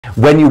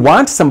When you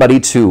want somebody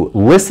to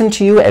listen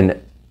to you and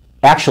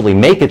actually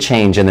make a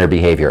change in their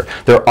behavior,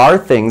 there are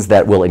things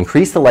that will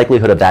increase the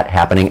likelihood of that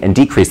happening and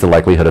decrease the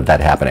likelihood of that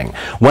happening.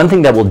 One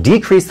thing that will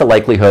decrease the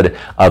likelihood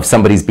of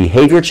somebody's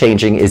behavior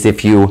changing is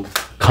if you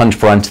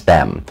confront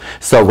them.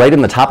 So write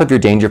in the top of your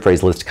danger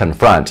phrase list,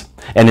 confront,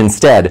 and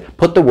instead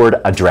put the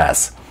word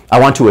address. I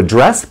want to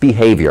address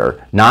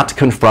behavior, not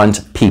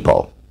confront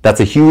people. That's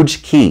a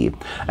huge key.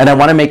 And I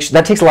want to make sure,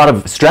 that takes a lot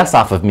of stress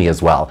off of me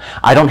as well.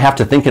 I don't have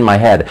to think in my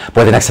head,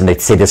 boy, the next time they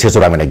say this, here's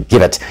what I'm going to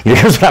give it.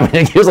 Here's what I'm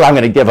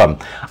going to give them.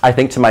 I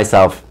think to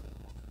myself,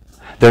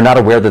 they're not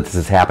aware that this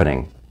is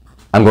happening.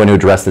 I'm going to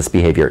address this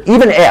behavior.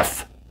 Even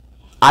if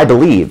I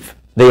believe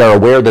they are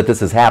aware that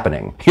this is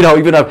happening.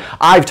 Even if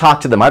I've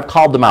talked to them, I've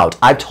called them out,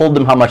 I've told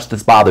them how much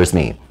this bothers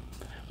me.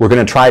 We're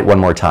going to try it one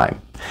more time.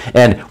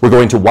 And we're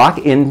going to walk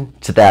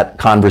into that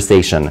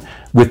conversation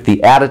with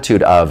the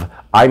attitude of,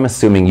 I'm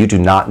assuming you do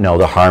not know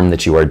the harm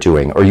that you are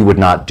doing, or you would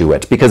not do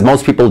it. Because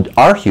most people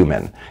are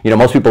human.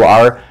 Most people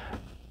are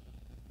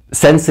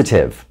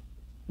sensitive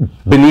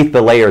beneath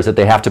the layers that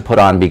they have to put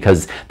on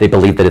because they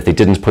believe that if they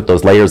didn't put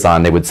those layers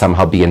on, they would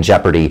somehow be in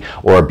jeopardy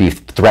or be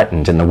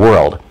threatened in the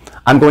world.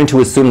 I'm going to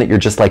assume that you're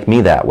just like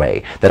me that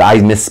way, that I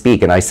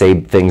misspeak and I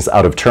say things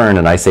out of turn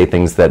and I say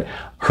things that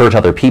hurt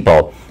other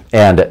people.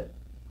 And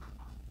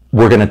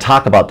we're going to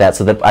talk about that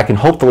so that I can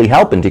hopefully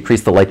help and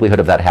decrease the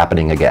likelihood of that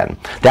happening again.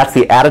 That's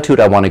the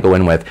attitude I want to go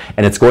in with,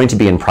 and it's going to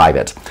be in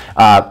private.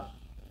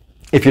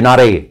 If you're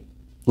not a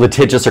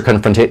litigious or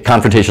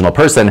confrontational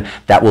person,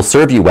 that will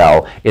serve you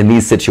well in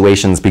these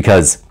situations,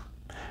 because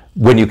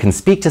when you can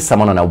speak to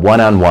someone on a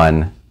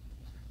one-on-one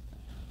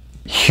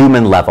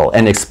human level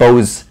and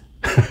expose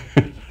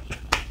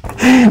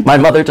my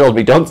mother told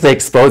me, don't say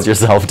expose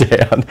yourself,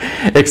 Dan.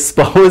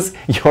 Expose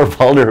your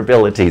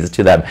vulnerabilities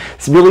to them.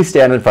 Really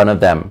stand in front of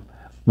them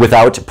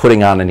without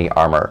putting on any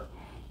armor.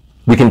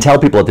 We can tell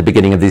people at the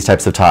beginning of these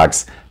types of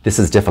talks, this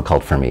is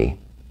difficult for me.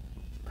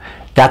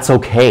 That's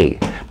okay.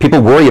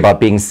 People worry about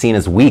being seen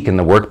as weak in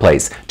the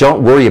workplace.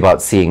 Don't worry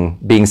about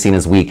being seen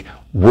as weak.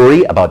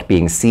 Worry about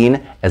being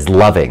seen as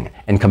loving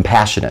and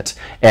compassionate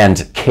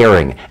and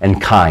caring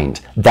and kind.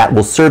 That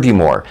will serve you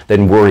more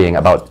than worrying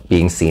about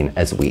being seen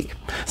as weak.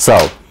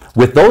 So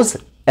with those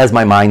as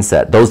my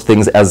mindset, those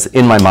things as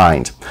in my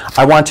mind,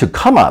 I want to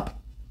come up.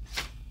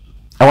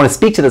 I want to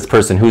speak to this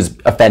person who's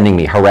offending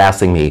me,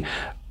 harassing me,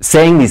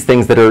 saying these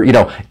things that are,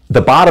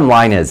 the bottom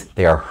line is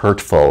they are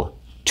hurtful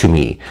to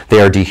me. They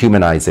are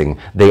dehumanizing.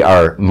 They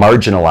are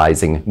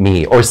marginalizing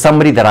me or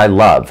somebody that I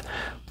love.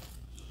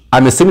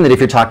 I'm assuming that if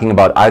you're talking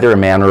about either a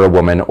man or a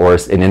woman or an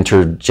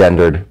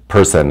intergendered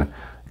person,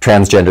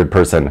 transgendered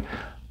person,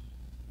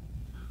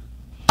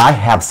 I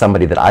have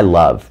somebody that I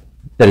love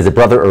that is a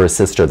brother or a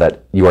sister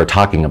that you are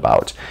talking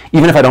about.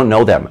 Even if I don't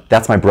know them,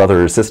 that's my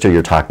brother or sister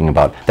you're talking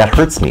about. That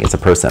hurts me as a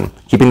person.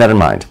 Keeping that in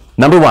mind.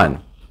 Number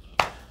one,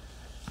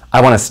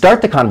 I want to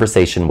start the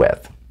conversation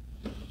with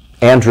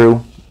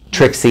Andrew,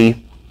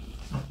 Trixie,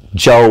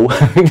 Joe.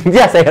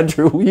 Yes,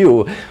 Andrew,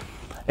 you.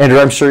 Andrew,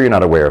 I'm sure you're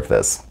not aware of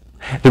this.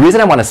 The reason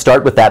I want to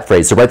start with that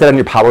phrase, so write that on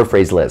your power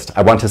phrase list.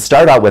 I want to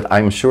start out with,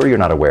 I'm sure you're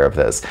not aware of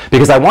this,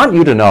 because I want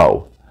you to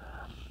know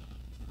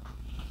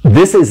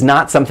this is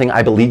not something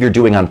I believe you're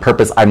doing on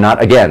purpose. I'm not,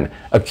 again,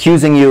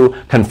 accusing you,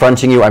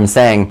 confronting you. I'm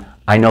saying,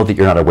 I know that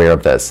you're not aware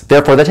of this.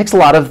 Therefore, that takes a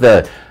lot of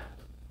the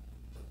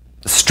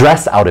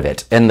stress out of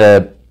it and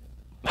the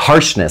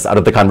harshness out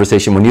of the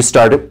conversation when you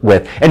start it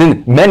with, and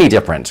in many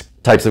different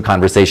types of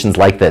conversations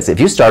like this, if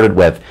you started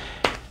with,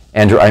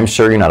 Andrew, I'm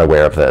sure you're not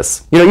aware of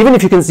this. Even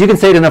if you can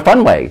say it in a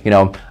fun way.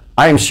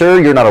 I'm sure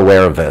you're not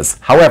aware of this.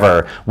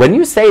 However, when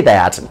you say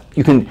that,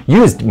 you can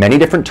use many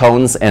different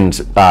tones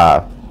and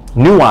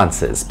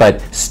nuances,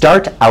 but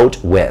start out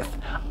with,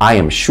 I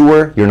am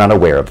sure you're not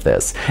aware of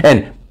this.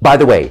 And by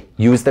the way,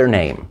 use their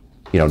name.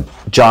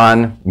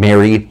 John,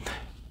 Mary.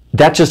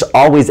 That just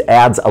always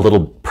adds a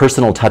little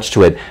personal touch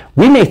to it.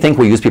 We may think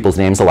we use people's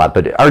names a lot,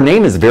 but our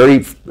name is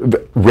very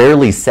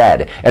rarely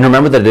said. And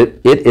remember that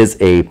it is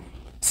a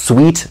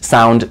sweet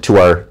sound to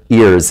our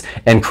ears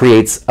and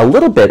creates a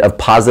little bit of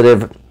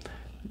positive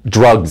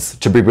drugs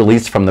to be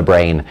released from the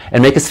brain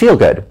and make us feel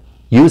good.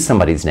 Use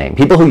somebody's name.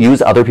 People who use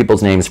other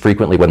people's names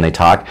frequently when they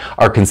talk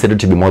are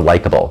considered to be more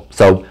likable.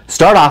 So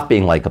start off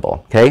being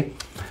likable, okay?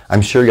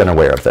 I'm sure you're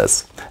unaware of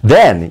this.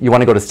 Then you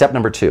want to go to step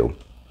number 2.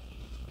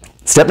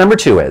 Step number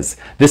 2 is,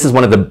 this is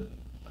one of the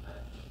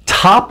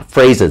top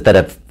phrases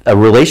that a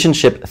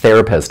relationship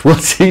therapist will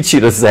teach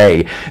you to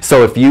say.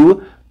 So if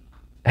you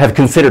have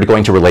considered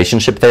going to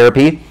relationship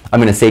therapy, I'm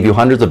going to save you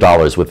hundreds of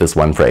dollars with this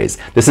one phrase.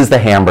 This is the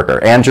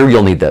hamburger. Andrew,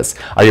 you'll need this.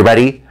 Are you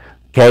ready?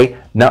 Okay,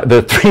 now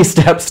the 3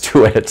 steps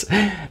to it.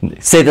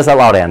 Say this out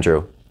loud,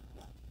 Andrew.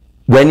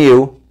 When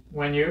you,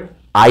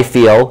 I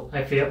feel,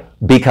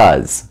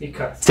 because.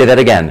 Say that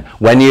again.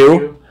 When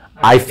you,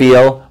 I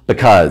feel,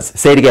 because.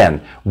 Say it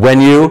again.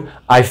 When you,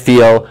 I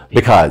feel,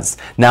 because.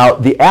 Now,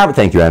 the average,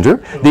 thank you, Andrew.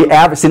 The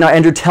average, see now,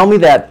 Andrew, tell me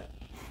that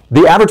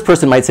the average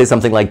person might say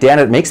something like, Dan,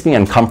 it makes me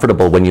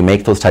uncomfortable when you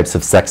make those types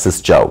of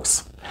sexist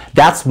jokes.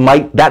 that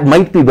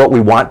might be what we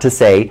want to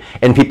say,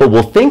 and people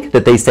will think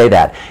that they say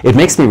that. It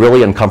makes me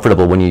really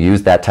uncomfortable when you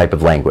use that type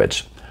of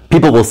language.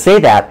 People will say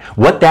that.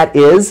 What that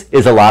is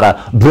a lot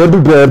of blah,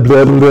 blah, blah,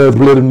 blah, blah,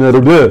 blah, blah,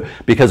 blah,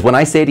 because when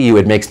I say to you,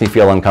 it makes me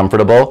feel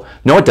uncomfortable.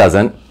 No, it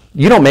doesn't.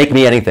 You don't make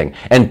me anything.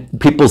 And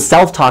people's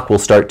self-talk will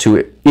start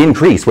to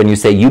increase when you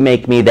say, you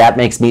make me, that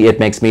makes me, it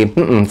makes me.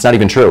 It's not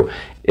even true.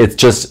 It's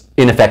just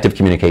ineffective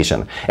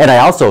communication. And I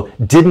also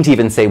didn't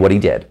even say what he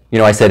did. You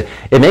know, I said,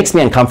 it makes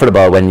me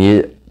uncomfortable when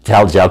you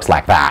tell jokes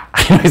like that.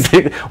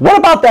 What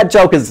about that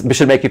joke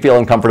should make you feel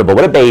uncomfortable?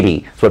 What a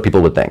baby. That's what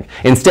people would think.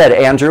 Instead,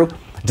 Andrew,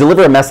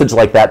 deliver a message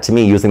like that to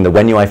me using the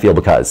when you, I feel,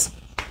 because.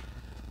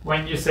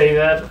 When you say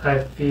that,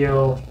 I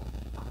feel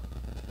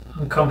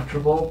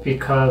uncomfortable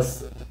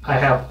because I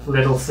have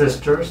little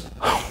sisters,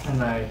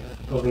 and I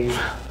believe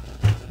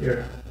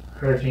you're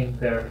hurting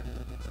their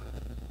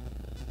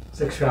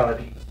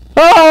sexuality.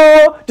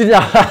 Oh!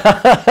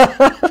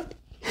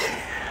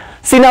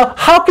 See, now,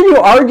 how can you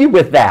argue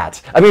with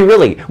that? I mean,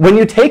 really, when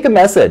you take a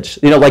message,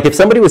 you know, like if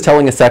somebody was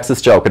telling a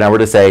sexist joke and I were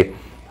to say,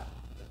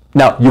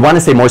 now, you want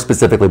to say more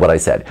specifically what I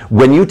said.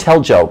 When you tell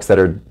jokes that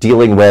are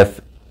dealing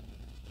with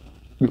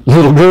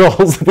little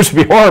girls, which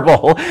would be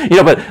horrible, you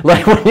know, but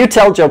like when you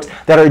tell jokes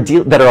that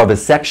are of a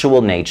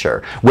sexual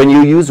nature, when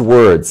you use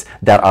words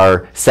that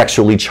are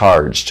sexually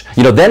charged,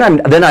 you know,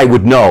 then I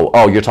would know,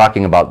 oh, you're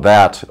talking about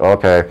that,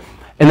 okay.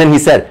 And then he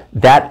said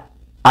that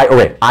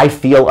I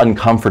feel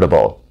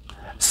uncomfortable.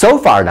 So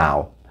far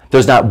now,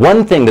 there's not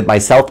one thing that my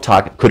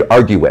self-talk could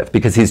argue with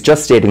because he's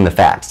just stating the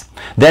facts.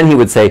 Then he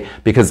would say,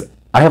 because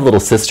I have little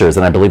sisters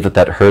and I believe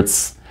that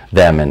hurts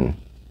them, and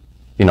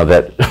you know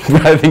that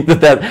I think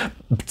that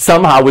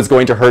somehow is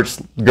going to hurt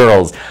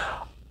girls.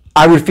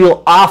 I would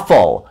feel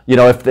awful, you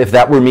know, if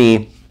that were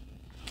me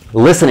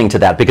listening to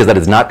that, because that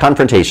is not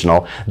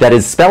confrontational. That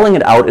is spelling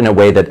it out in a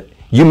way that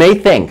you may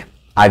think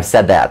I've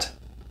said that.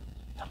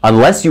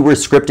 Unless you were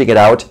scripting it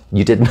out,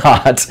 you did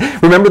not.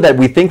 Remember that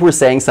we think we're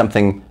saying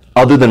something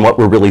other than what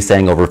we're really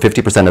saying over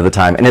 50% of the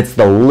time, and it's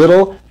the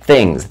little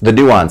things, the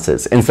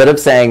nuances. Instead of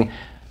saying,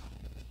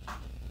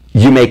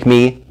 you make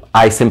me,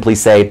 I simply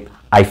say,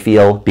 I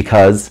feel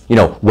because, you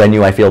know, when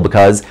you, I feel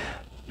because.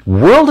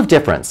 World of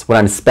difference. When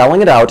I'm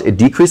spelling it out, it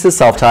decreases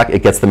self-talk,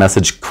 it gets the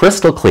message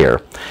crystal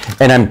clear,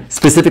 and I'm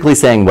specifically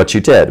saying what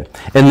you did.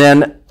 And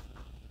then,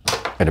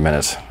 wait a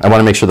minute, I want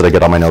to make sure that I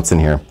get all my notes in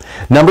here.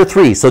 Number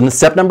 3, so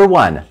step number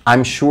 1,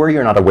 I'm sure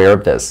you're not aware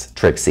of this,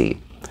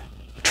 Trixie.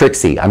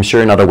 Trixie, I'm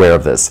sure you're not aware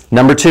of this.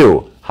 Number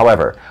 2,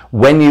 however,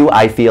 when you,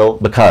 I feel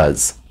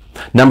because.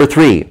 Number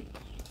 3,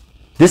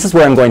 this is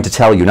where I'm going to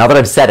tell you, now that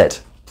I've said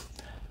it,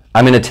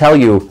 I'm going to tell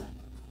you,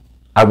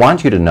 I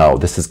want you to know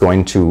this is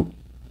going to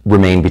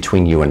remain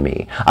between you and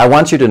me. I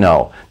want you to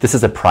know this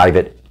is a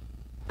private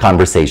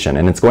conversation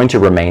and it's going to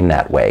remain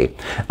that way.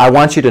 I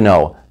want you to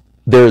know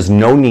there's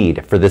no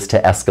need for this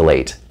to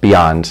escalate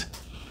beyond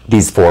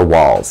these 4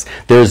 walls.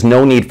 There's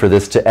no need for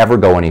this to ever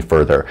go any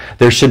further.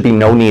 There should be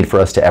no need for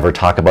us to ever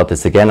talk about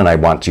this again, and I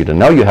want you to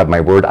know, you have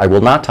my word, I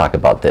will not talk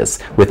about this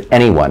with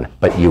anyone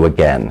but you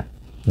again.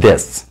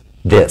 This.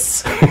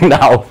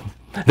 Now,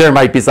 there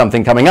might be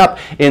something coming up.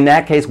 In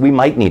that case, we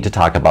might need to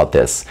talk about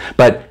this.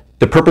 But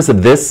the purpose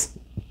of this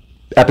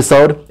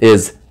episode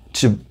is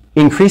to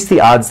increase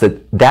the odds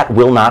that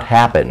will not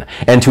happen.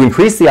 And to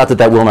increase the odds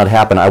that will not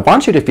happen, I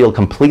want you to feel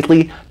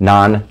completely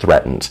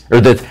unthreatened,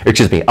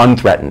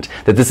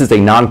 that this is a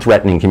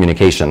non-threatening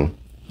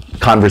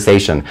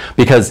conversation,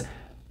 because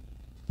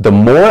the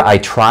more I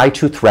try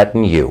to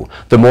threaten you,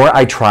 the more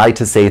I try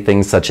to say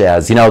things such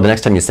as, you know, the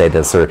next time you say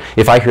this, or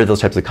if I hear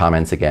those types of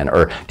comments again,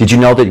 or did you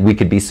know that we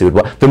could be sued?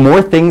 Well, the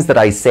more things that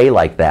I say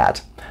like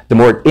that, the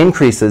more it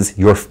increases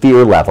your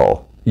fear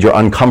level. Your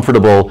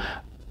uncomfortable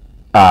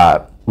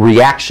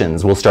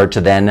reactions will start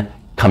to then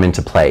come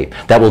into play.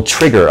 That will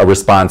trigger a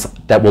response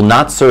that will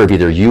not serve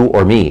either you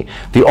or me.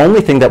 The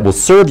only thing that will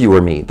serve you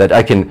or me, that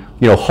I can,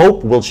 you know,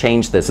 hope will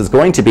change this, is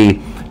going to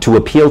be to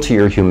appeal to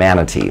your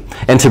humanity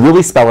and to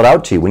really spell it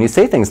out to you. When you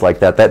say things like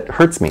that, that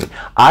hurts me.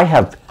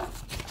 I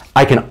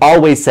can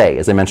always say,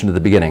 as I mentioned at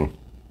the beginning,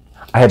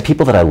 I have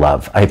people that I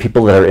love. I have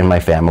people that are in my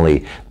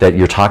family that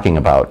you're talking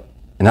about,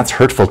 and that's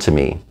hurtful to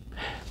me.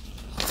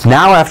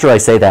 Now, after I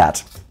say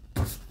that,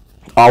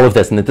 all of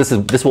this, and that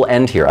this will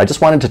end here, I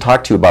just wanted to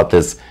talk to you about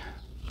this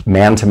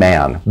man to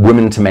man,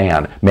 woman to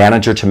man,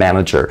 manager to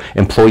manager,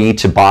 employee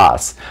to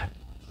boss.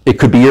 It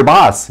could be your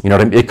boss, you know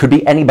what I mean? It could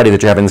be anybody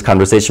that you're having this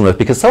conversation with,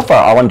 because so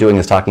far all I'm doing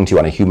is talking to you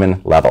on a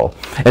human level.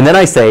 And then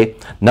I say,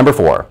 number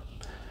 4,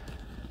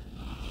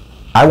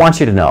 I want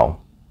you to know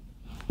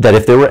that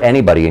if there were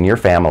anybody in your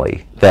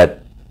family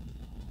that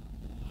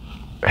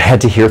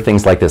had to hear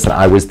things like this and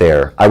I was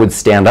there, I would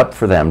stand up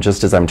for them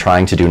just as I'm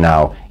trying to do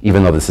now,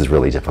 even though this is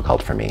really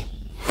difficult for me.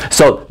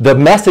 So the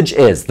message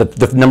is, the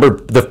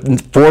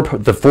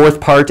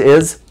 4th part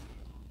is,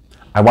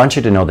 I want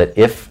you to know that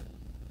if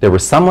there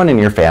was someone in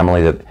your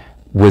family that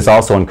was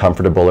also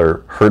uncomfortable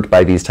or hurt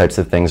by these types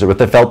of things, or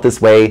that felt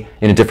this way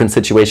in a different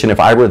situation, if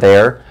I were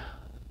there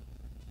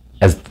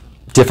as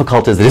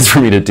difficult as it is for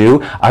me to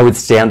do, I would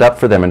stand up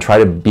for them and try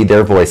to be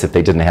their voice if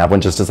they didn't have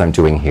one, just as I'm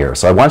doing here.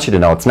 So I want you to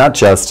know it's not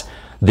just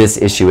this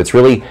issue, it's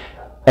really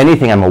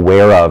anything I'm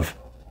aware of.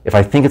 If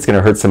I think it's going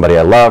to hurt somebody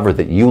I love or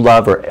that you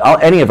love or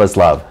any of us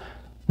love,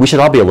 we should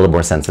all be a little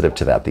more sensitive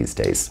to that these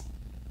days.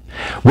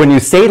 When you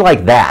say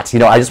like that,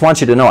 I just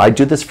want you to know I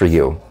do this for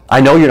you.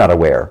 I know you're not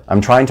aware.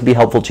 I'm trying to be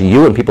helpful to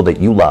you and people that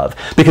you love.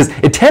 Because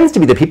it tends to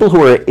be the people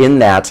who are in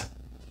that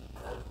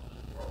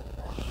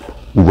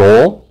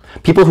role,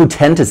 people who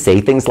tend to say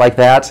things like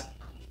that,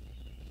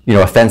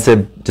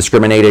 offensive,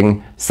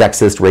 discriminating,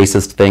 sexist,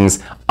 racist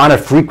things on a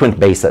frequent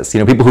basis.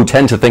 People who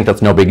tend to think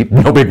that's no big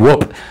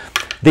whoop.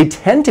 They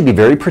tend to be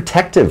very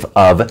protective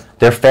of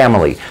their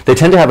family. They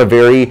tend to have a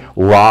very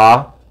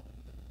raw,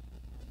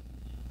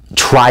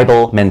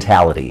 tribal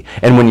mentality.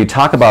 And when you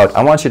talk about,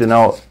 I want you to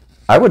know,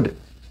 I would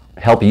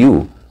help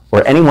you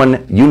or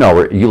anyone you know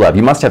or you love.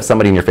 You must have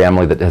somebody in your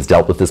family that has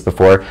dealt with this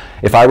before.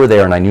 If I were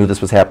there and I knew this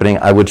was happening,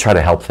 I would try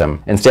to help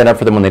them and stand up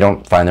for them when they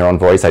don't find their own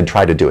voice. I'd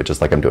try to do it just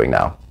like I'm doing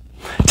now.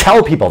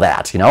 Tell people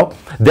that,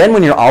 Then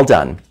when you're all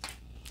done,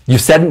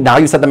 now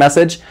you said the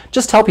message,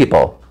 just tell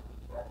people,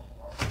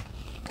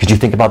 could you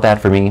think about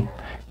that for me?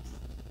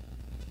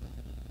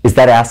 Is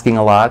that asking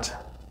a lot?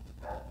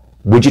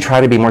 Would you try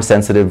to be more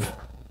sensitive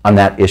on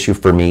that issue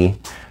for me?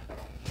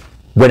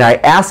 When I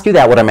ask you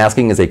that, what I'm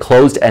asking is a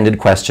closed-ended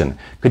question.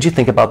 Could you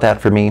think about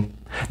that for me?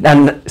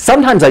 And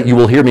sometimes you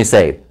will hear me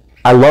say,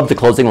 I love the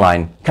closing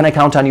line. Can I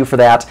count on you for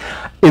that?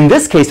 In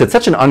this case, it's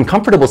such an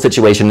uncomfortable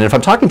situation. And if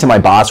I'm talking to my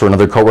boss or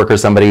another coworker or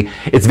somebody,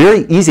 it's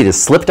very easy to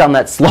slip down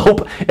that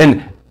slope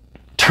and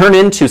turn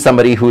into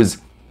somebody who's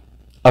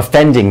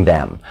offending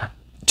them.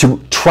 To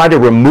try to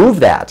remove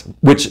that,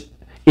 which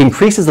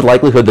increases the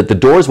likelihood that the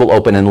doors will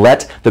open and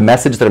let the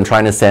message that I'm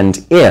trying to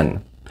send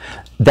in.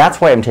 That's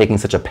why I'm taking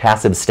such a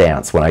passive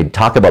stance when I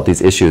talk about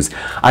these issues.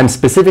 I'm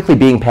specifically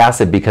being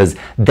passive because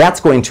that's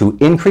going to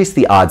increase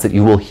the odds that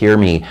you will hear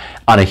me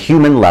on a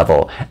human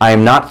level. I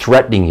am not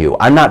threatening you.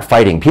 I'm not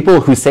fighting.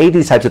 People who say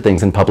these types of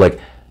things in public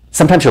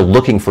sometimes are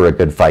looking for a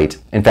good fight.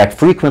 In fact,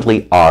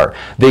 frequently are.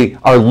 They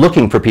are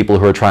looking for people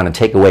who are trying to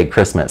take away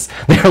Christmas.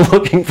 They're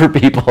looking for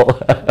people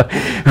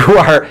who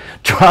are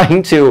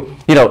trying to,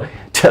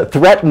 to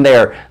threaten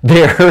their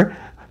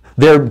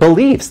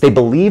beliefs. They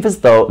believe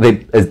as though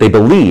they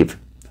believe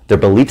their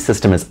belief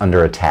system is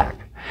under attack.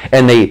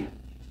 And they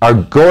are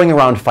going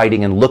around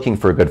fighting and looking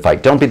for a good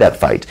fight. Don't be that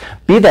fight.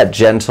 Be that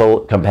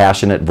gentle,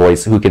 compassionate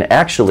voice who can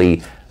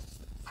actually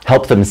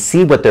help them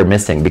see what they're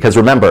missing. Because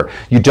remember,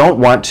 you don't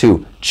want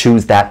to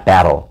choose that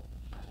battle.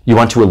 You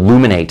want to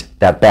illuminate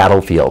that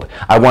battlefield.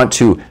 I want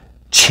to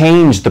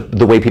change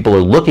the way people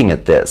are looking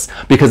at this.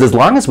 Because as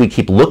long as we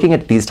keep looking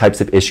at these types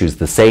of issues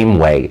the same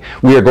way,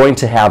 we are going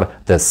to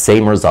have the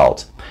same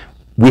result.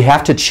 We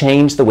have to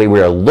change the way we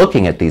are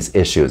looking at these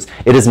issues.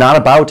 It is not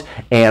about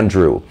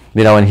Andrew,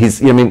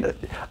 and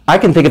I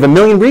can think of a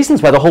million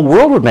reasons why the whole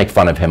world would make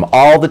fun of him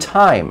all the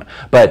time.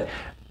 But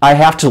I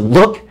have to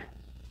look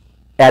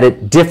at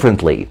it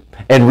differently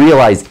and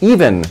realize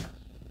even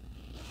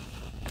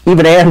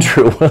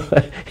Andrew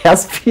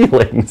has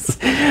feelings,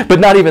 but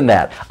not even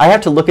that. I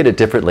have to look at it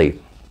differently.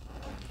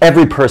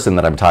 Every person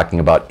that I'm talking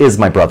about is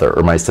my brother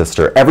or my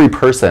sister. Every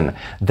person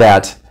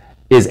that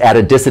is at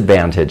a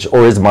disadvantage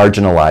or is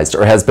marginalized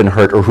or has been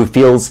hurt or who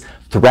feels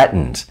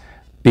threatened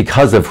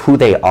because of who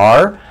they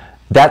are,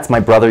 that's my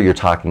brother you're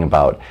talking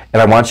about.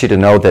 And I want you to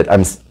know that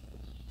I'm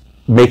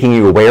making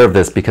you aware of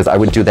this because I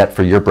would do that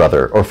for your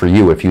brother or for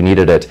you if you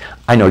needed it.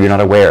 I know you're not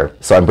aware.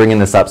 So I'm bringing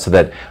this up so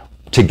that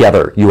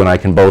together you and I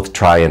can both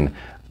try and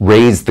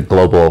raise the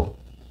global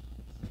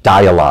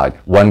dialogue,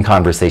 one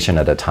conversation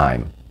at a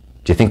time.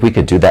 Do you think we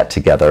could do that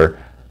together?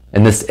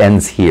 And this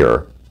ends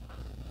here.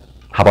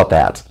 How about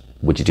that?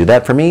 Would you do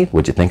that for me?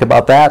 Would you think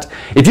about that?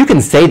 If you can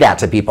say that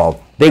to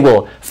people, they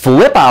will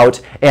flip out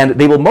and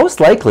they will most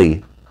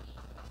likely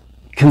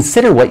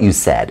consider what you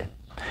said.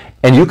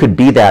 And you could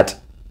be that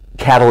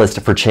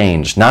catalyst for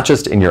change, not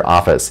just in your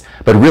office,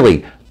 but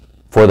really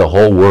for the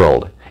whole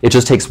world. It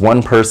just takes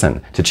one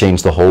person to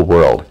change the whole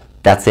world.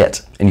 That's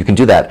it. And you can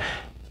do that.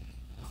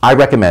 I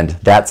recommend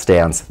that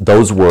stance,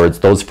 those words,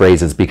 those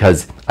phrases,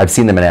 because I've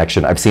seen them in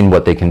action. I've seen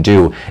what they can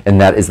do. And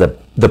that is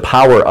the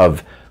power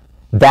of,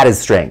 that is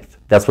strength.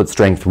 That's what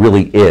strength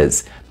really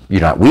is.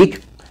 You're not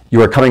weak.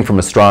 You are coming from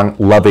a strong,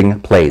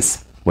 loving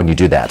place when you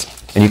do that.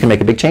 And you can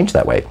make a big change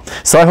that way.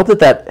 So I hope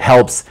that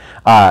helps.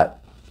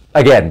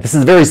 Again, this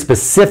is a very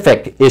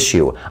specific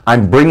issue.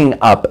 I'm bringing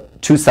up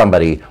to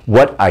somebody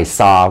what I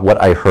saw, what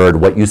I heard,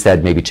 what you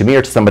said maybe to me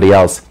or to somebody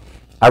else.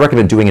 I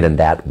recommend doing it in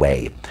that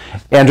way.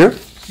 Andrew?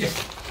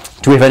 Yes.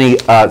 Do we have any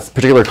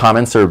particular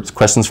comments or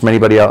questions from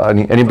anybody else?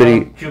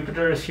 Anybody?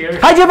 Jupiter is here.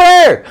 Hi,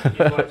 Jupiter!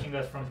 He's watching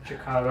us from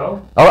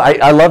Chicago. Oh,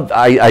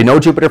 I know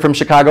Jupiter from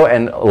Chicago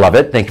and love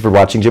it. Thank you for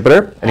watching,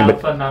 Jupiter.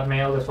 Alpha Not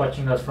Male is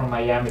watching us from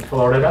Miami,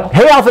 Florida.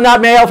 Hey, Alpha Not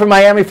Male from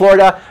Miami,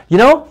 Florida.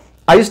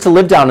 I used to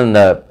live down in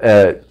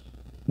the,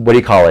 what do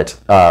you call it?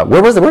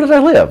 Where did I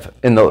live?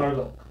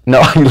 Fargo. No,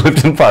 I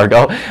lived in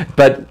Fargo,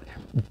 but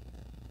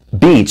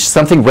beach,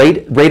 something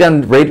right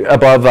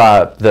above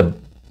the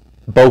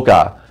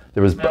Boca.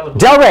 There was Malibu.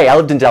 Delray. I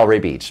lived in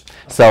Delray Beach.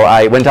 So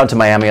I went down to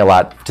Miami a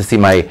lot to see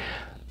my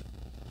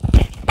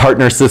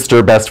partner,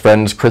 sister, best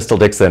friend, Crystal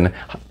Dixon.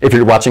 If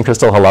you're watching,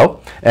 Crystal,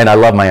 hello. And I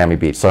love Miami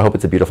Beach, so I hope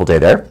it's a beautiful day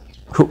there.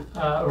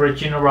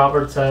 Regina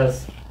Roberts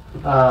says,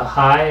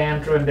 hi,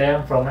 Andrew and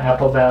Dan from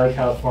Apple Valley,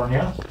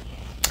 California.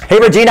 Hey,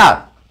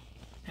 Regina!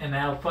 And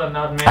Alpha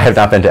Not Male. I have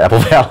not been to Apple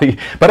Valley,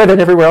 but I've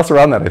been everywhere else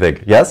around that, I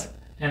think. Yes?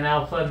 And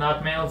Alpha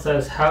Not Male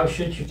says, how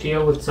should you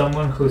deal with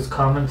someone whose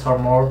comments are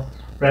more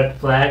red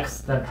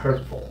flags than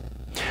hurtful?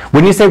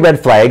 When you say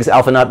red flags,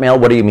 Alpha Not Male,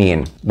 what do you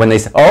mean? When they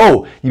say,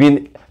 oh, you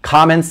mean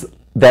comments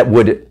that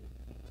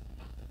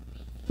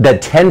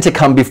tend to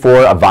come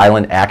before a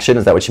violent action?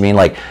 Is that what you mean?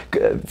 Like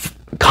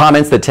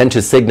comments that tend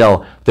to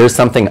signal there's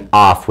something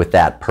off with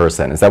that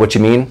person. Is that what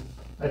you mean?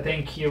 I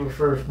think he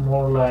refers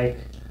more like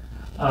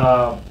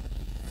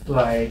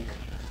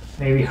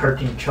maybe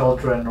hurting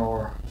children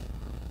or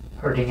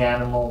hurting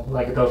animal,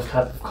 like those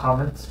type of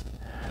comments.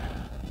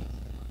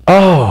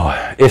 Oh,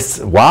 it's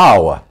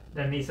wow.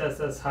 Then he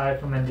says hi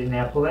from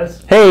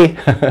Indianapolis. Hey,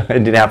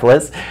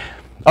 Indianapolis.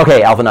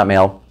 Okay, Alpha Not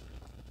Male.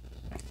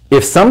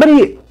 If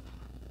somebody,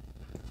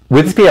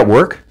 would this be at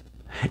work?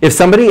 If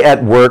somebody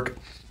at work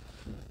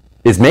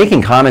is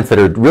making comments that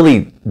are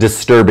really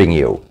disturbing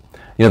you,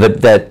 you know,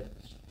 that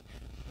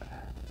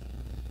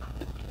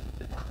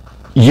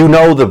you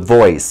know the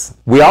voice.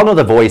 We all know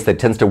the voice that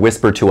tends to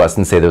whisper to us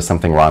and say there's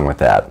something wrong with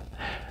that.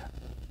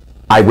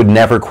 I would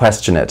never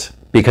question it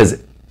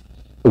because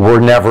we're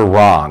never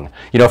wrong.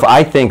 You know, if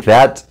I think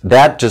that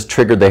just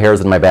triggered the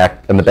hairs in my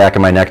back, in the back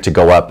of my neck to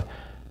go up,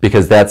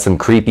 because that's some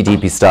creepy,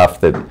 deepy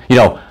stuff that, you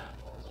know,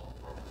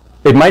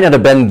 it might not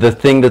have been the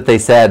thing that they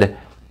said,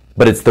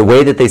 but it's the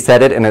way that they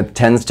said it, and it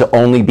tends to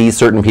only be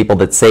certain people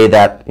that say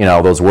that, you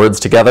know, those words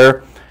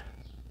together.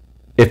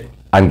 If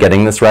I'm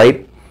getting this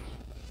right,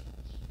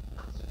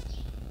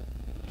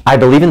 I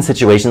believe in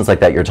situations like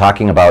that, you're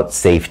talking about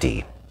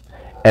safety.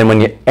 And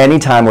when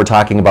anytime we're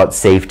talking about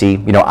safety,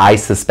 you know, I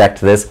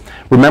suspect this.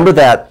 Remember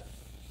that,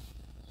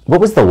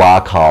 what was the law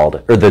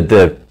called? Or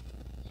there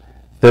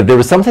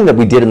was something that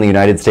we did in the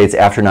United States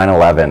after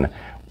 9/11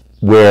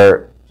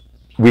 where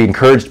we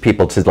encouraged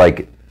people to,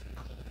 like,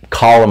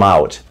 call them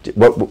out.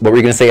 What were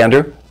you going to say,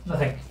 Andrew?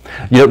 Nothing.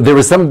 You know, there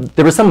was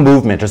some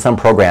movement or some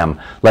program,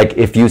 like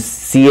if you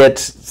see it,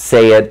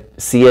 say it,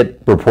 see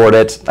it, report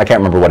it. I can't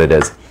remember what it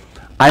is.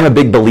 I'm a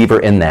big believer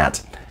in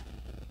that.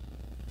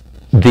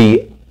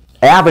 The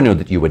avenue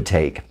that you would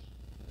take,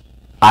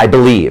 I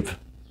believe,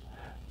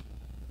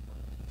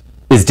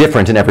 is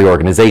different in every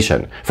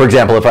organization. For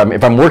example,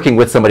 if I'm working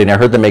with somebody and I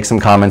heard them make some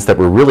comments that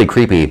were really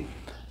creepy,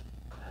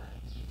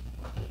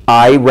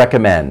 I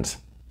recommend,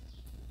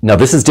 now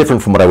this is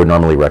different from what I would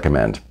normally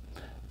recommend.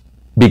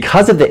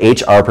 Because of the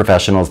HR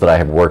professionals that I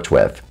have worked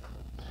with,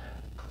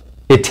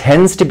 it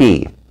tends to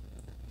be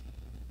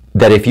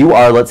that if you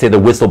are, let's say, the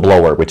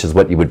whistleblower, which is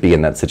what you would be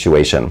in that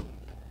situation,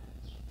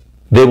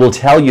 they will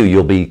tell you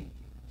you'll be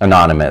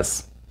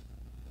anonymous.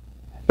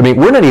 I mean,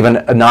 we're not even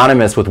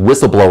anonymous with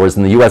whistleblowers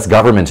in the US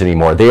government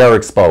anymore. They are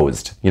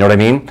exposed. You know what I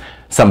mean?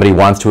 Somebody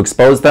wants to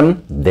expose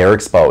them, they're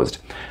exposed.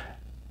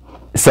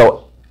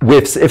 So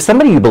if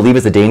somebody you believe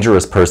is a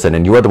dangerous person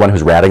and you are the one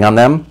who's ratting on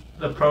them,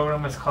 The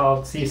program is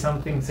called See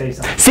Something, Say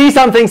Something. see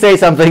something, say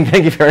something.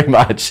 Thank you very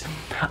much.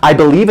 I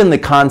believe in the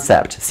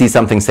concept, see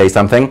something, say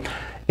something.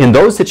 In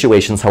those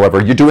situations,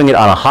 however, you're doing it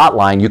on a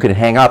hotline, you can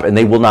hang up and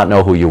they will not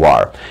know who you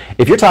are.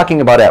 If you're talking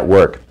about at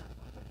work,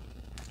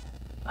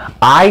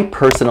 I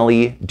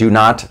personally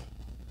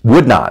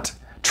would not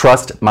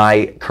trust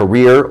my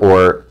career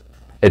or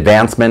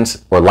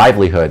advancement or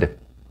livelihood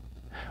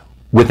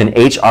with an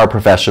HR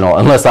professional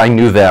unless I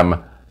knew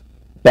them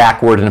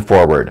backward and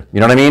forward. You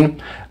know what I mean?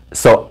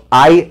 So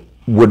I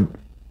would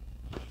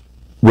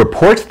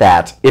report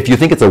that. If you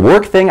think it's a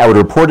work thing, I would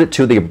report it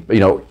to the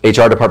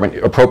HR department,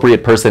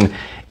 appropriate person,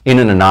 in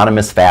an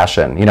anonymous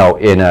fashion, in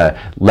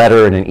a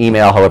letter, in an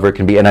email, however it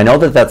can be. And I know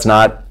that that's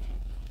not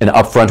an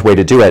upfront way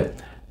to do it.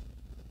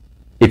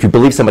 If you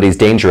believe somebody's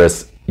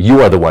dangerous,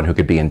 you are the one who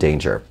could be in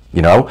danger,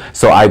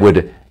 So I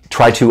would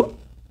try to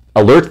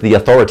alert the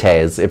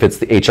authorities, if it's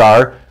the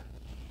HR,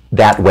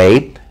 that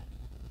way,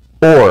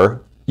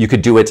 or you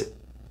could do it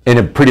in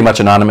a pretty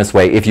much anonymous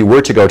way. If you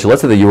were to go to,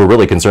 let's say that you were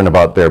really concerned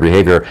about their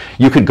behavior,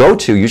 you could go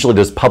to, usually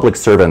there's public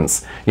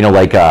servants, even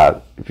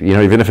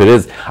if it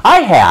is,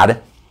 I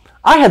had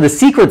the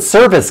Secret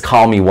Service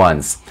call me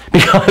once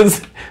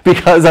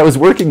because I was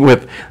working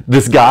with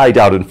this guy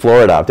down in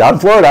Florida.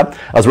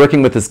 I was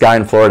working with this guy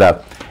in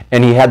Florida,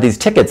 and he had these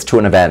tickets to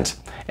an event,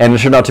 and it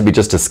turned out to be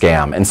just a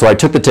scam. And so I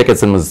took the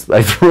tickets and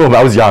I threw them.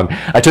 I was young.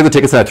 I took the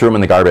tickets and I threw them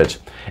in the garbage.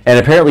 And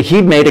apparently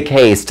he'd made a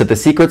case to the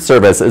Secret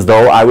Service as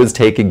though I was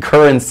taking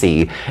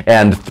currency,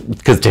 and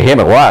because to him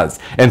it was,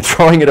 and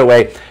throwing it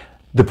away.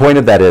 The point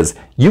of that is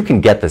you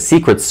can get the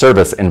Secret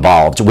Service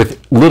involved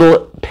with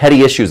little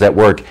petty issues at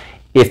work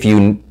if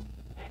you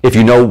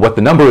know what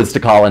the number is to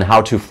call and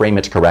how to frame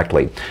it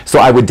correctly. So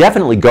I would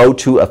definitely go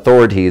to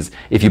authorities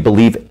if you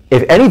believe,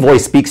 if any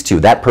voice speaks to you,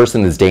 that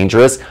person is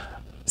dangerous,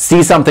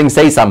 see something,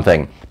 say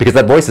something, because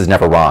that voice is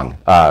never wrong,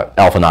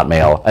 alpha not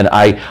male. And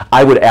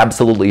I would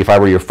absolutely, if I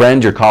were your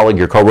friend, your colleague,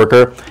 your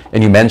coworker,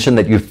 and you mentioned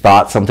that you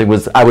thought something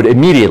was, I would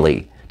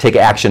immediately take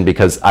action,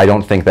 because I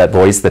don't think that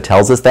voice that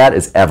tells us that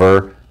is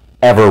ever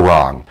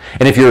wrong.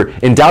 And if you're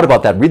in doubt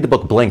about that, read the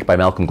book Blink by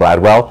Malcolm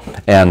Gladwell,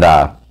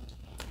 and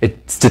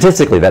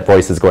statistically that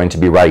voice is going to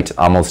be right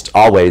almost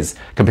always,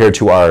 compared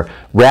to our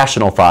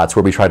rational thoughts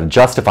where we try to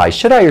justify,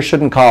 should I or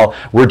shouldn't call.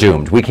 We're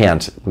doomed. We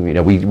can't,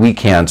 we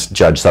can't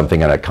judge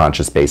something on a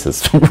conscious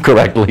basis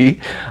correctly.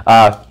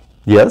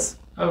 Yes?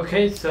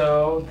 Okay,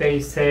 so they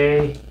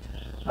say,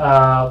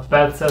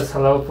 Beth says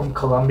hello from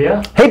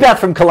Colombia. Hey Beth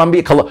from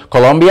Colombia.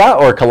 Colombia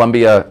or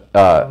Colombia?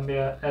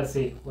 Colombia,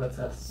 SC. What's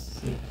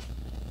SC?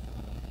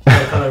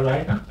 South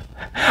Carolina?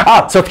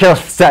 South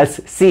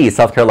Carolina.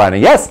 South Carolina.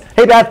 Yes.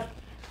 Hey Beth.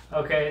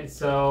 Okay,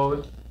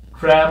 so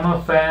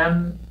Drama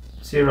Fan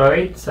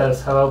 08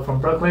 says hello from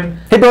Brooklyn.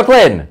 Hey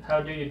Brooklyn. How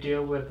do you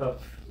deal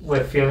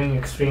with feeling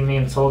extremely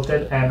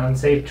insulted and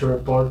unsafe to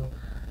report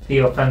the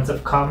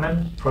offensive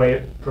comment,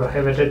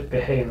 prohibited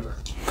behavior?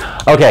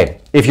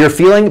 Okay, if you're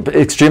feeling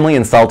extremely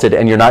insulted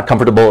and you're not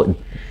comfortable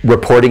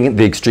reporting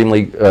the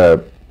extremely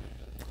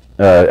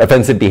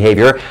offensive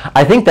behavior,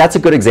 I think that's a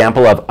good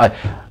example of,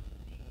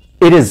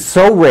 it is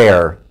so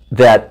rare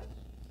that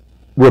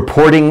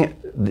reporting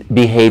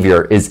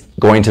behavior is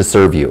going to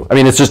serve you. I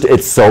mean,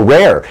 it's so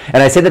rare.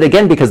 And I say that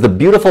again because the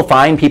beautiful,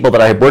 fine people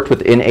that I have worked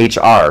with in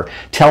HR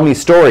tell me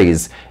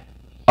stories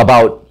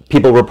about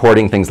people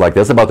reporting things like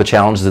this, about the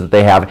challenges that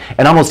they have.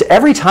 And almost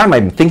every time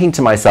I'm thinking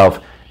to myself,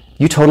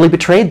 you totally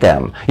betrayed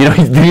them.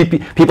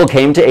 People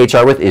came to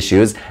HR with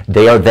issues.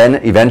 They are then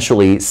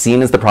eventually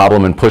seen as the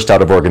problem and pushed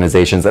out of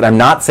organizations. And I'm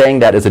not saying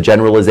that as a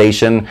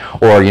generalization,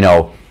 or,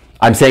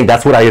 I'm saying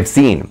that's what I have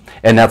seen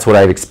and that's what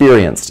I've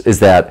experienced, is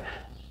that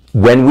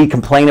when we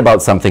complain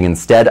about something,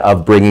 instead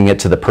of bringing it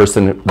to the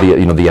person,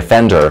 the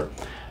offender,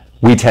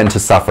 we tend to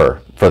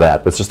suffer for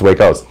that. It's just the way it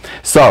goes.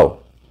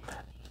 So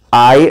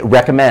I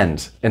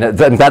recommend, and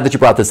I'm glad that you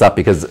brought this up,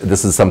 because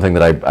this is something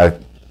that I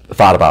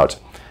thought about.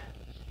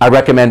 I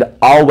recommend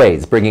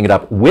always bringing it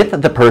up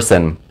with the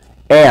person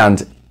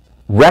and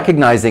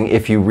recognizing,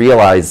 if you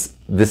realize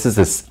this is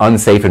this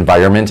unsafe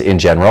environment in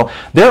general,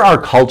 there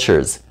are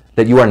cultures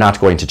that you are not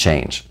going to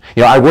change.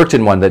 I worked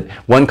in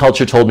one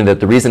culture told me that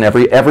the reason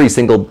every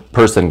single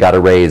person got a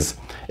raise,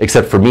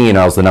 except for me, and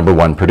I was the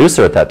 #1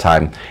 producer at that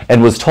time,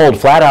 and was told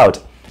flat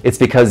out, it's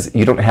because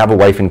you don't have a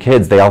wife and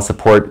kids. They all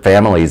support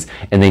families,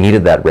 and they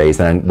needed that raise.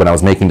 And when I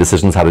was making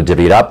decisions how to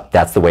divvy it up,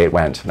 that's the way it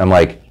went. And I'm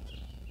like,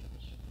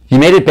 you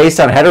made it based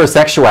on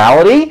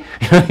heterosexuality?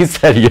 He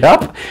said,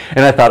 yep.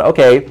 And I thought,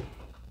 okay,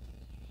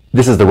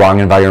 this is the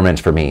wrong environment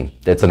for me.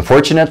 It's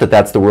unfortunate that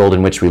that's the world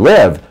in which we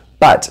live,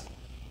 but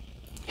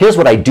here's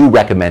what I do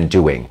recommend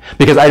doing,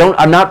 because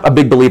I'm not a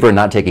big believer in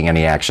not taking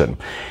any action.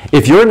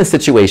 If you're in a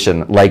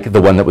situation like the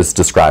one that was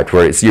described,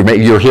 where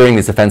you're hearing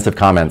these offensive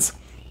comments,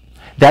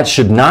 that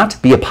should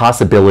not be a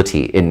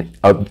possibility in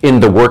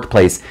the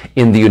workplace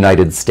in the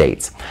United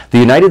States. The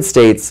United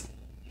States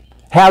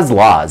has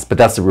laws, but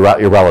that's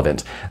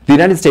irrelevant. The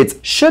United States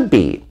should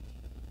be,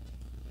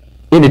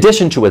 in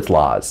addition to its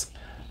laws,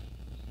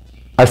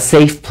 a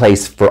safe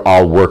place for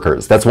all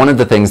workers. That's one of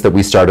the things that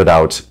we started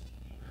out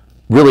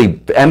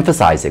really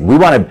emphasizing. We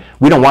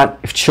don't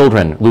want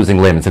children losing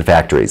limbs in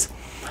factories.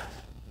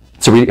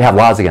 So we have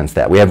laws against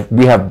that. We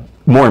have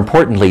more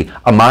importantly,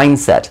 a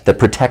mindset that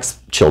protects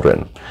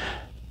children.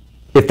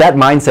 If that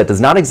mindset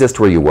does not exist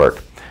where you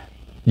work,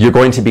 you're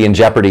going to be in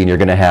jeopardy, and you're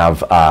going to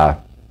have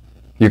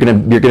you're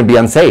going to be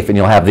unsafe, and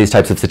you'll have these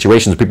types of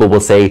situations. People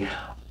will say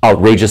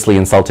outrageously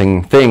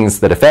insulting things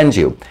that offend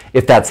you.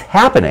 If that's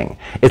happening,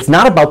 it's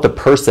not about the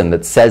person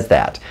that says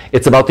that.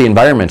 It's about the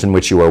environment in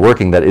which you are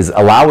working that is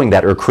allowing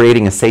that, or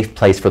creating a safe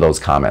place for those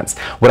comments.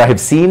 What I have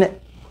seen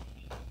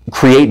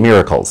create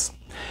miracles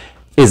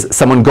is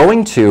someone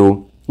going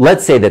to,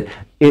 let's say that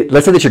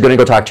you're going to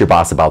go talk to your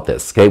boss about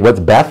this. Okay, what's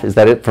Beth? Is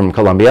that it from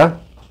Colombia?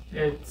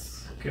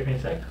 Give me a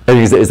sec.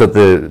 Is that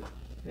the?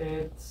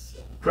 It's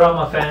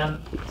Drama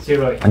Fan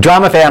 08.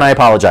 Drama Fan, I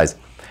apologize.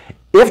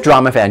 If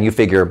Drama Fan, you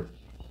figure,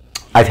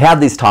 I've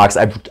had these talks,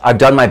 I've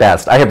done my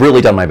best. I have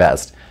really done my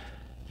best.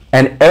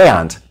 And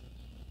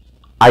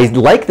I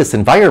like this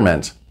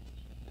environment.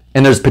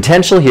 And there's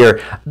potential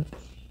here.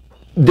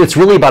 It's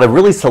really about a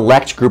really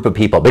select group of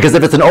people. Because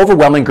if it's an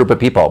overwhelming group of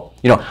people,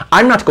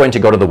 I'm not going to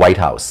go to the White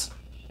House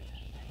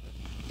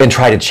and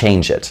try to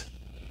change it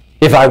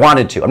if I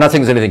wanted to. I'm not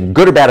saying there's anything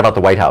good or bad about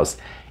the White House.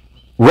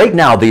 Right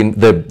now,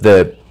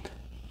 the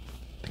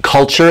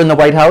culture in the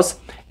White House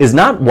is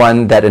not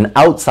one that an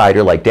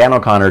outsider like Dan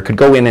O'Connor could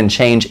go in and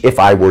change if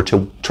I were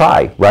to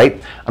try,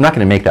 right? I'm not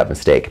going to make that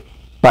mistake.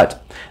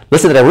 But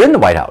let's say that I were in the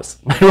White House,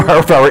 or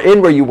if I were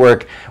in where you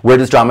work. Where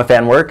does Drama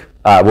Fan work?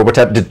 What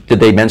type, did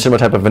they mention what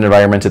type of an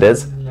environment it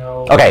is?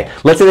 No. Okay,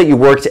 let's say that you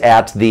worked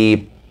at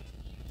the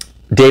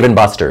Dave &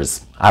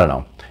 Buster's, I don't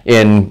know,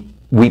 in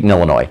Wheaton,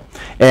 Illinois.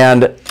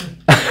 And,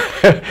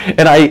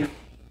 and I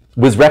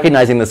was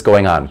recognizing this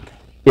going on.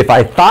 If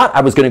I thought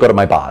I was going to go to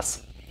my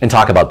boss and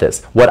talk about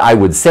this. What I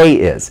would say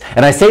is,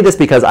 and I say this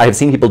because I have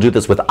seen people do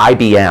this with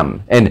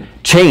IBM and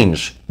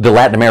change the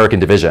Latin American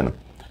division.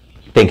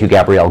 Thank you,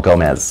 Gabriel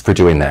Gomez, for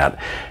doing that.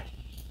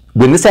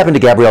 When this happened to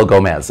Gabriel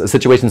Gomez, a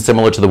situation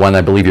similar to the one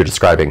I believe you're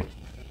describing,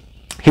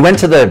 he went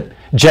to the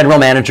general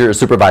manager or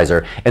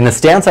supervisor, and the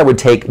stance I would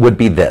take would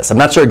be this. I'm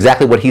not sure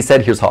exactly what he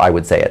said. Here's how I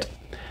would say it.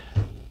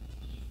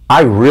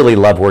 I really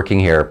love working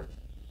here,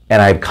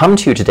 and I've come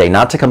to you today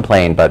not to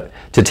complain, but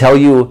to tell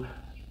you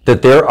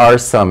that there are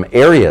some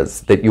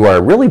areas that you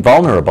are really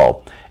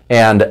vulnerable,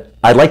 and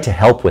I'd like to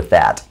help with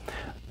that.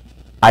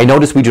 I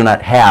notice we do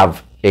not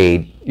have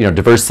a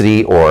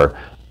diversity or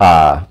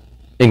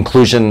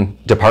inclusion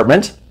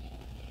department.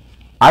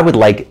 I would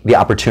like the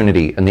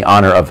opportunity and the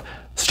honor of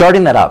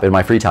starting that up in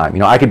my free time.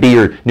 I could be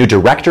your new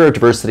director of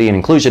diversity and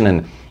inclusion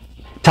and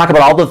talk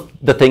about all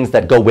the things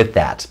that go with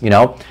that.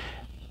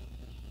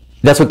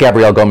 That's what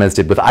Gabriel Gomez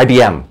did with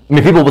IBM. I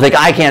mean, people will think,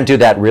 I can't do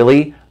that.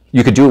 Really?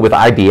 You could do it with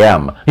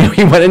IBM.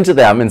 He went into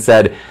them and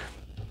said,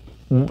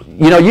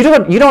 you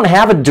don't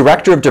have a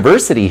director of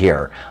diversity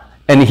here.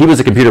 And he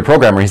was a computer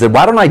programmer. He said,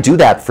 why don't I do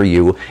that for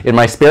you in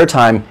my spare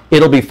time?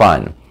 It'll be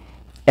fun.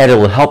 And it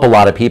will help a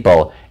lot of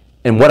people.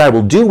 And what I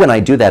will do when I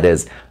do that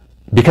is,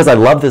 because I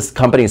love this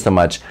company so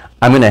much,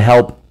 I'm going to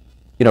help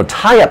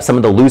tie up some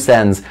of the loose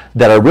ends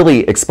that are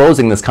really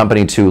exposing this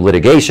company to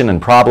litigation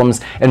and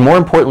problems. And more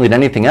importantly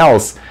than anything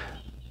else,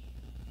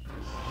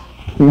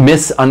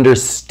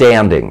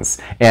 misunderstandings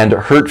and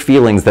hurt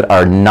feelings that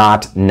are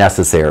not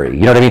necessary.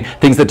 You know what I mean?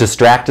 Things that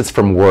distract us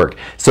from work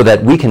so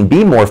that we can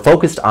be more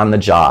focused on the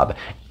job.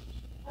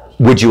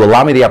 Would you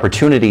allow me the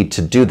opportunity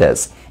to do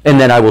this? And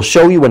then I will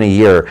show you in a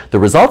year the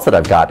results that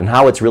I've got and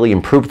how it's really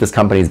improved this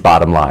company's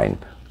bottom line.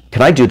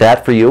 Can I do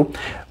that for you?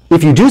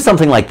 If you do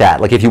something like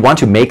that, like if you want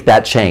to make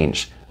that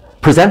change,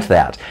 present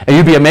that. And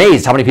you'd be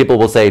amazed how many people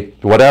will say,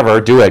 whatever,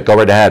 do it, go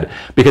right ahead.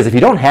 Because if you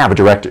don't have a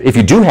director, if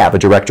you do have a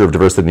director of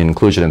diversity and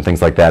inclusion and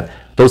things like that,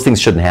 those things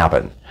shouldn't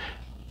happen.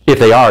 If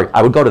they are,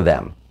 I would go to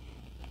them.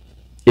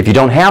 If you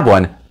don't have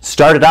one,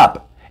 start it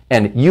up.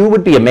 And you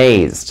would be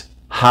amazed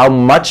how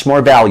much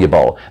more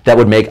valuable that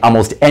would make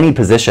almost any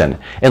position.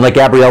 And like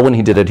Gabrielle, when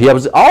he did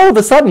it, all of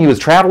a sudden he was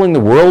traveling the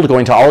world,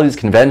 going to all these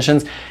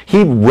conventions.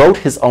 He wrote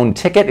his own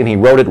ticket, and he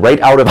wrote it right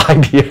out of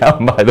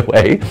IBM, by the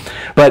way.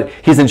 But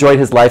he's enjoyed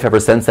his life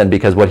ever since then,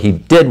 because what he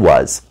did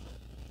was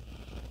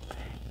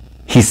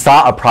he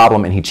saw a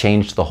problem and he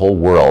changed the whole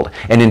world.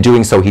 And in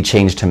doing so, he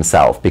changed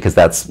himself, because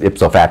that's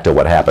ipso facto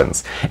what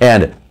happens.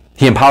 And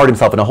he empowered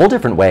himself in a whole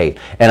different way.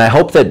 And I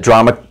hope that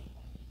Drama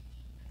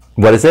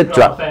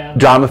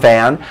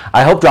Fan.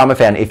 I hope Drama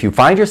Fan, if you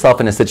find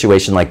yourself in a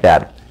situation like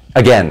that,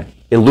 again,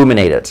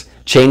 illuminate it.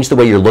 Change the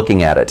way you're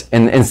looking at it.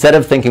 And instead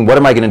of thinking, what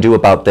am I going to do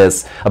about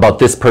this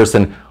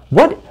person,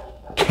 what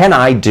can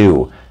I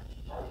do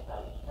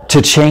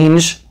to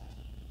change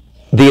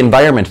the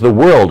environment, the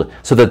world,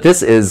 so that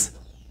this is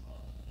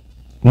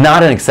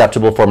not an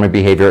acceptable form of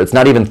behavior. It's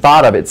not even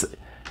thought of. It's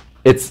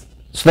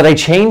so that I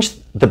change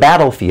the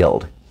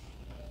battlefield.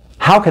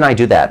 How can I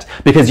do that?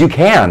 Because you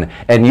can,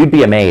 and you'd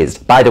be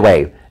amazed. By the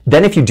way,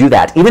 then if you do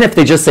that, even if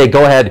they just say,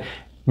 go ahead,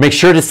 make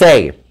sure to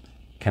say,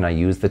 can I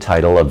use the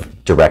title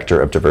of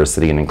Director of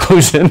Diversity and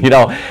Inclusion?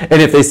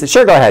 And if they say,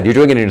 sure, go ahead, you're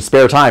doing it in your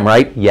spare time,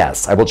 right?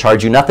 Yes, I will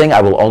charge you nothing.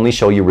 I will only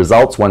show you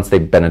results once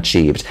they've been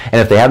achieved. And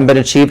if they haven't been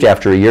achieved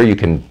after a year, you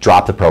can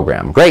drop the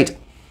program. Great.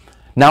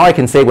 Now I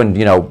can say when,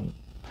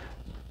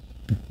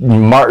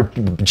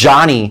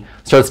 Johnny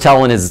starts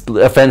telling his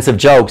offensive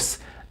jokes,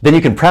 then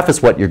you can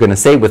preface what you're going to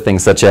say with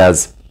things such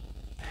as,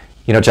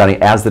 Johnny,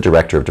 as the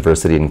Director of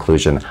Diversity and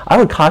Inclusion, I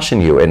would caution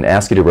you and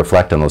ask you to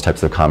reflect on those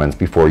types of comments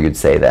before you'd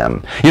say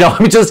them.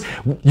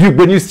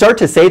 When you start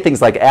to say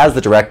things like, as the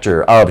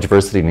Director of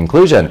Diversity and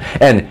Inclusion,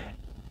 and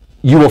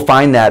you will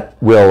find that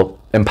will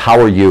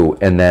empower you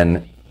and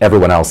then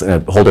everyone else in a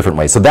whole different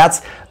way. So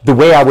that's the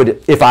way I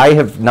would, if I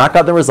have not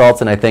got the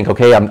results and I think,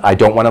 okay, I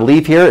don't want to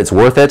leave here, it's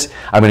worth it,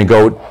 I'm going to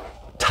go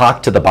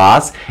talk to the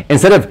boss,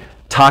 instead of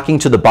talking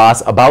to the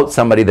boss about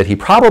somebody that he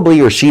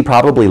probably or she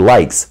probably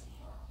likes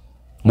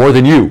more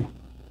than you.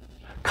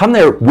 Come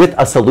there with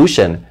a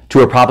solution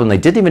to a problem they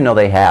didn't even know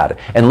they had.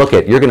 And look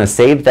you're going to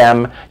save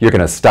them, you're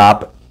going to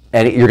stop,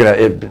 and you're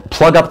going to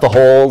plug up the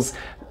holes.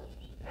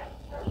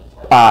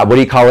 What do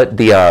you call it?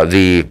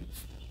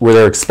 Where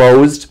they're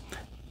exposed.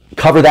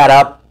 Cover that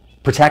up,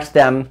 protect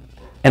them,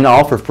 and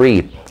all for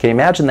free. Can you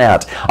imagine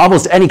that?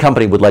 Almost any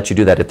company would let you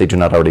do that if they do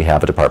not already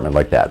have a department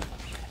like that.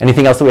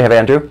 Anything else that we have,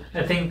 Andrew?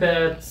 I think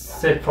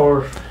that's it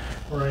for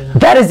right now.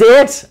 That is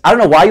it. I don't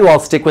know why you all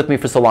stick with me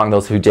for so long,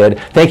 those who did.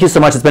 Thank you so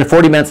much. It's been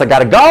 40 minutes. I got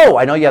to go.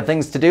 I know you have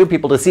things to do,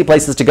 people to see,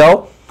 places to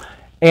go.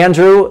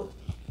 Andrew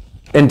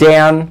and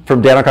Dan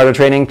from Dan O'Connor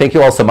Training, thank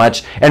you all so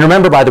much. And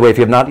remember, by the way, if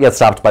you have not yet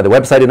stopped by the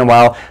website in a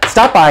while,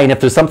 stop by, and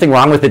if there's something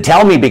wrong with it,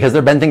 tell me, because there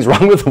have been things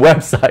wrong with the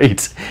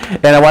website.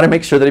 And I want to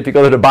make sure that if you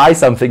go there to buy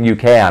something, you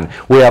can.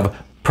 We have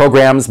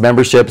programs,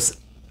 memberships,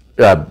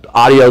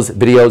 audios,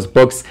 videos,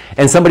 books,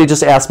 and somebody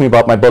just asked me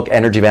about my book,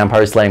 Energy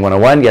Vampire Slaying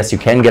 101. Yes, you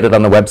can get it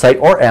on the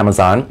website or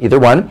Amazon, either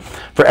one.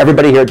 For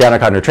everybody here at Dan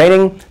O'Connor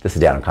Training, this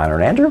is Dan O'Connor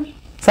and Andrew,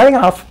 signing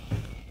off.